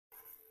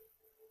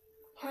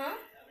Huh?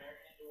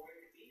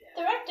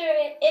 Director,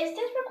 is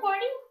this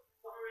recording?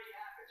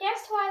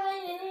 Yes,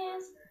 Twilight, it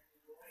is.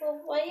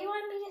 Well, what do you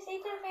want me to say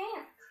to the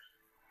fans?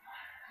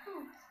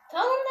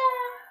 Tell them that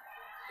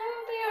I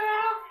won't be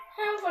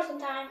around for some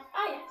time.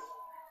 Oh, yes.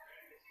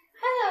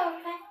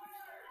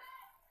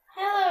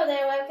 Hello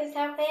there,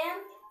 Webcast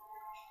fans.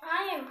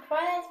 I am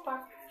Twilight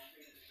Sparkle.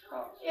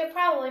 Oh, you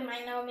probably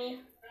might know me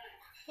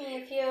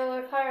if you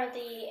were part of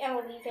the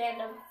MLB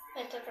fandom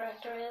that the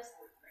director is.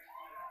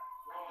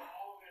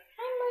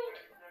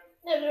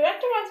 The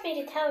director wants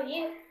me to tell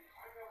you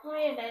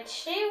that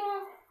she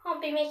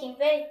won't be making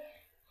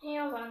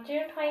videos on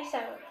June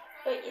 27th.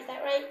 Wait, is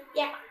that right?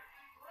 Yeah.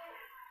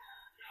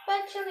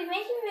 But she'll be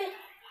making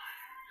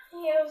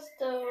videos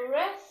the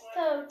rest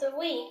of the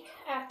week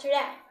after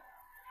that.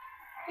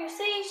 You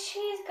see,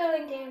 she's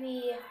going to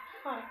be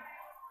on a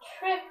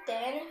trip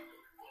then.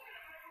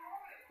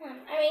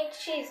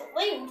 She's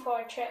leaving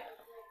for a trip.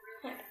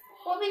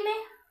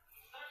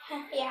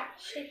 Yeah,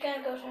 she's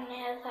gonna go to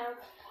Nana's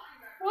house.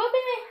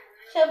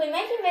 She'll be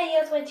making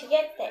videos when she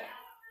gets there.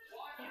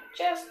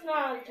 Just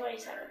not on the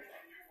 27th.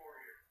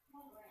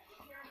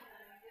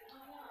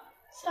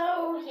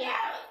 So,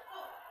 yeah.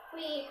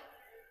 The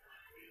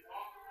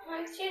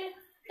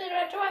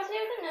director wants you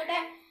to know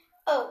that.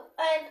 Oh,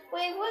 and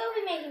we will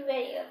be making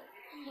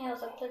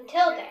videos up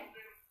until then.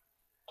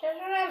 Just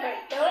remember,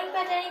 don't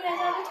expect any videos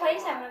on the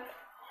 27th.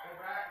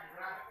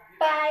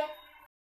 Bye.